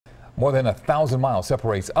More than 1,000 miles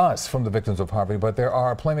separates us from the victims of Harvey, but there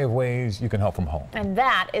are plenty of ways you can help from home. And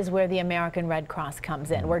that is where the American Red Cross comes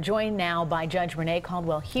in. We're joined now by Judge Renee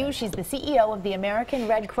Cardwell Hughes. She's the CEO of the American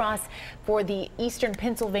Red Cross for the Eastern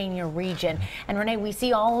Pennsylvania region. And Renee, we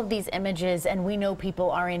see all of these images and we know people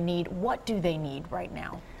are in need. What do they need right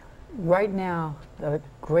now? Right now, the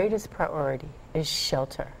greatest priority is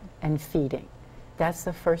shelter and feeding. That's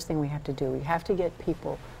the first thing we have to do. We have to get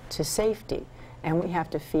people to safety, and we have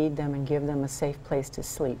to feed them and give them a safe place to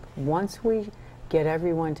sleep. Once we get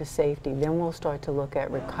everyone to safety, then we'll start to look at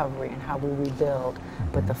recovery and how we rebuild.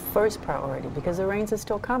 But the first priority, because the rains are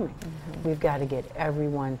still coming, we've got to get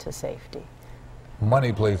everyone to safety.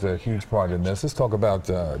 Money plays a huge part in this. Let's talk about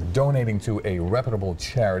donating to a reputable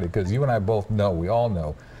charity, because you and I both know, we all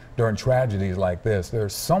know, during tragedies like this,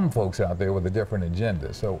 there's some folks out there with a different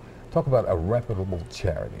agenda. So talk about a reputable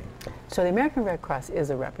charity. So the American Red Cross is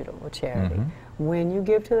a reputable charity. When you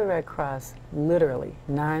give to the Red Cross, literally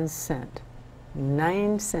 9 cents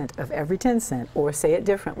of every 10 cents, or say it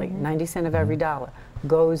differently, 90 cents of every dollar,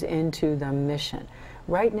 goes into the mission.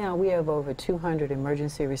 Right now we have over 200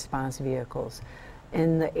 emergency response vehicles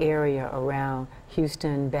in the area around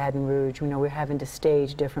Houston, Baton Rouge. We know we're having to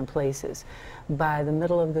stage different places. By the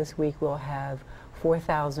middle of this week, we'll have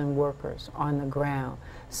 4,000 workers on the ground.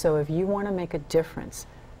 So if you want to make a difference,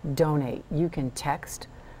 donate. You can text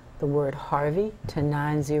the word Harvey to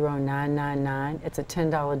 90999. It's a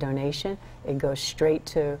 $10 donation. It goes straight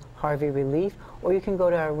to Harvey Relief, or you can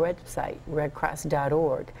go to our website,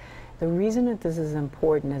 redcross.org. The reason that this is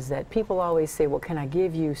important is that people always say, well, can I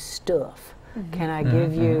give you stuff? Can I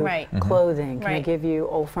give you clothing? Can I give you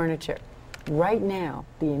old furniture? Right now,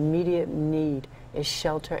 the immediate need is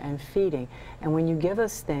shelter and feeding. And when you give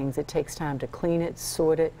us things, it takes time to clean it,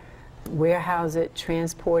 sort it, warehouse it,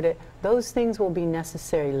 transport it. Those things will be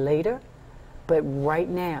necessary later, but right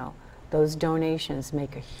now, those donations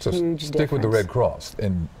make a huge difference. Stick with the Red Cross,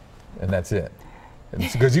 and that's it.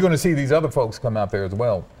 Because you're going to see these other folks come out there as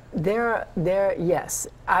well. Yes.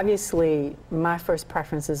 Obviously, my first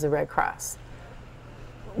preference is the Red Cross.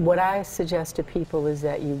 What I suggest to people is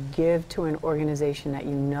that you give to an organization that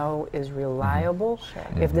you know is reliable.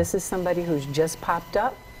 If this is somebody who's just popped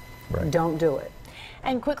up, don't do it.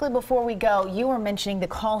 And quickly before we go, you were mentioning the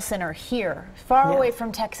call center here, far away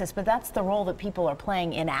from Texas, but that's the role that people are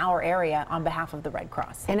playing in our area on behalf of the Red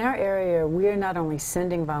Cross. In our area, we are not only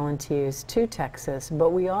sending volunteers to Texas, but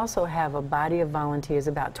we also have a body of volunteers,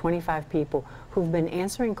 about 25 people, who've been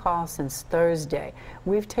answering calls since Thursday.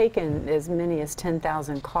 We've taken as many as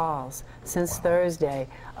 10,000 calls since Thursday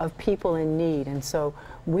of people in need, and so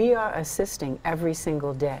we are assisting every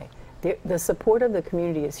single day. The support of the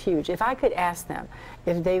community is huge. If I could ask them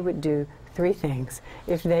if they would do 3 things,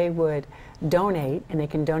 if they would donate, and they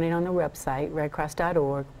can donate on the website,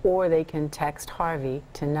 redcross.org, or they can text Harvey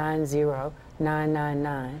to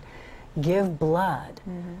 90999, give blood.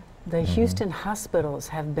 The Houston hospitals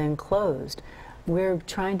have been closed. We're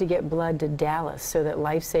trying to get blood to Dallas so that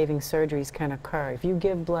life-saving surgeries can occur. If you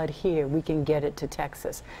give blood here, we can get it to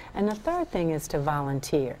Texas. And the third thing is to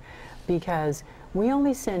volunteer, because we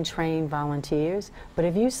only send trained volunteers, but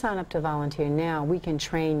if you sign up to volunteer now, we can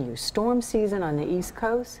train you. Storm season on the East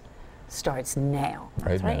Coast starts now.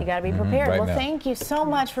 That's right, you got to be prepared. Thank you so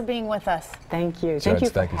much for being with us. Thank you. Judge,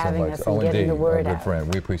 thank you for having us and getting the word out. Good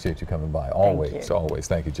friend. We appreciate you coming by. Always, always.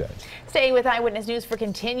 Thank you, Judge. Stay with Eyewitness News for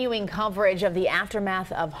continuing coverage of the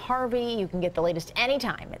aftermath of Harvey. You can get the latest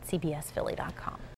anytime at cbsphilly.com.